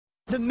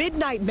The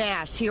Midnight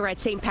Mass here at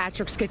St.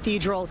 Patrick's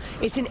Cathedral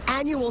is an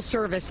annual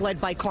service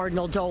led by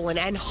Cardinal Dolan,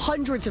 and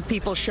hundreds of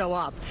people show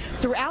up.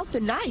 Throughout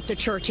the night, the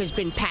church has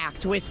been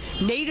packed with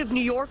native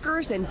New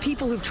Yorkers and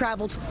people who've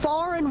traveled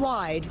far and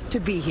wide to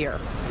be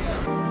here.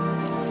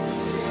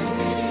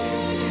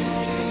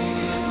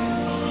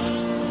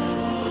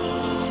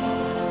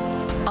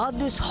 On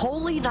this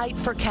holy night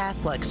for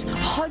Catholics,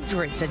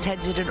 hundreds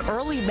attended an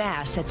early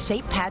Mass at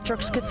St.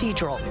 Patrick's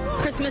Cathedral.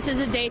 Christmas is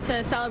a day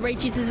to celebrate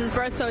Jesus'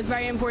 birth, so it's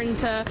very important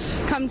to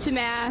come to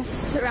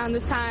Mass around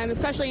this time,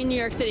 especially in New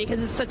York City,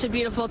 because it's such a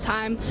beautiful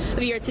time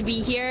of year to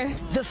be here.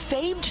 The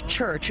famed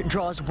church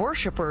draws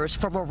worshipers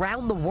from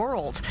around the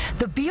world.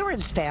 The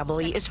Behrens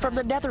family is from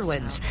the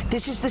Netherlands.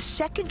 This is the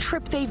second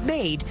trip they've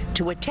made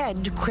to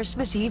attend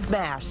Christmas Eve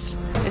Mass.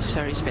 It's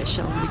very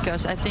special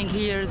because I think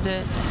here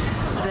the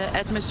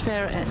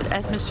atmosphere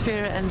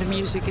and the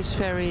music is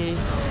very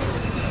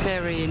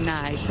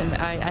nice, and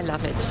I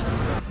love it.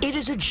 It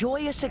is a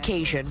joyous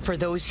occasion for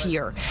those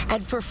here,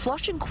 and for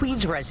Flushing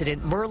Queens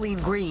resident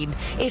Merlene Green,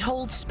 it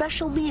holds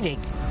special meaning.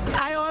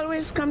 I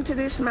always come to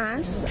this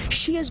Mass.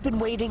 She has been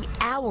waiting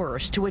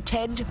hours to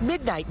attend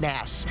Midnight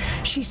Mass.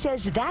 She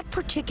says that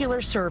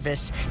particular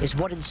service is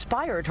what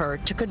inspired her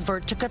to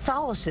convert to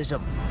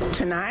Catholicism.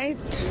 Tonight,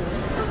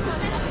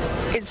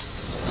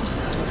 it's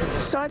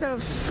sort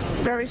of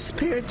very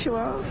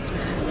spiritual.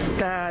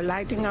 The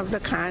lighting of the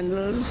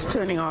candles,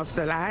 turning off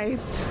the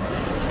light.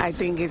 I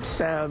think it's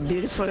a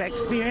beautiful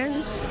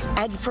experience.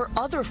 And for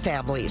other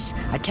families,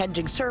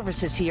 attending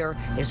services here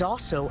is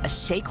also a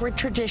sacred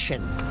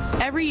tradition.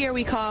 Every year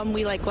we come,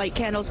 we light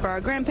candles for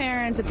our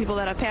grandparents and people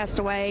that have passed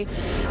away.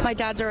 My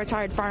dad's a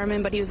retired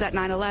fireman, but he was at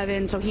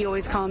 9/11, so he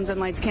always comes and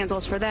lights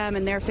candles for them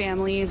and their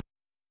families.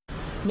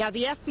 Now,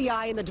 the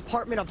FBI and the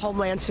Department of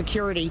Homeland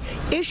Security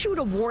issued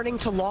a warning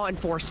to law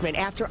enforcement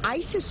after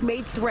ISIS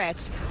made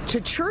threats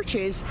to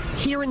churches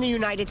here in the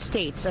United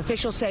States.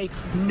 Officials say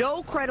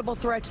no credible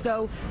threats,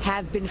 though,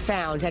 have been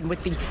found. And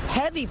with the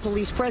heavy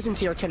police presence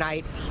here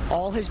tonight,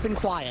 all has been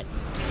quiet.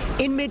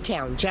 In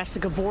Midtown,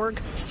 Jessica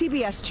Borg,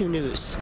 CBS 2 News.